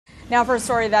Now for a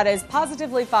story that is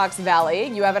positively Fox Valley,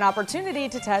 you have an opportunity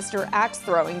to test your axe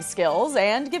throwing skills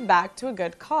and give back to a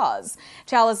good cause.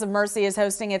 Chalice of Mercy is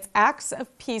hosting its Acts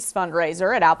of Peace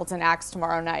fundraiser at Appleton Axe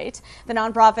tomorrow night. The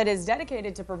nonprofit is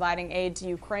dedicated to providing aid to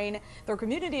Ukraine through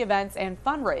community events and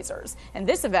fundraisers. And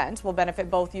this event will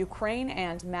benefit both Ukraine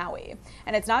and Maui.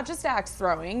 And it's not just axe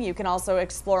throwing. You can also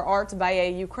explore art by a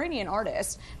Ukrainian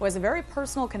artist who has a very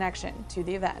personal connection to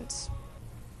the event.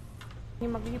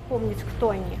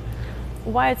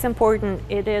 Why it's important,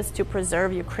 it is to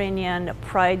preserve Ukrainian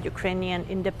pride, Ukrainian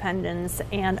independence,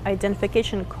 and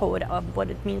identification code of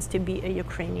what it means to be a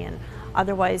Ukrainian.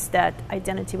 Otherwise, that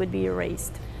identity would be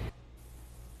erased.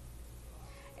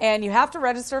 And you have to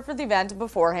register for the event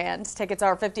beforehand. Tickets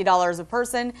are $50 a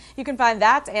person. You can find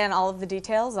that and all of the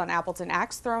details on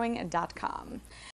AppletonAxeThrowing.com.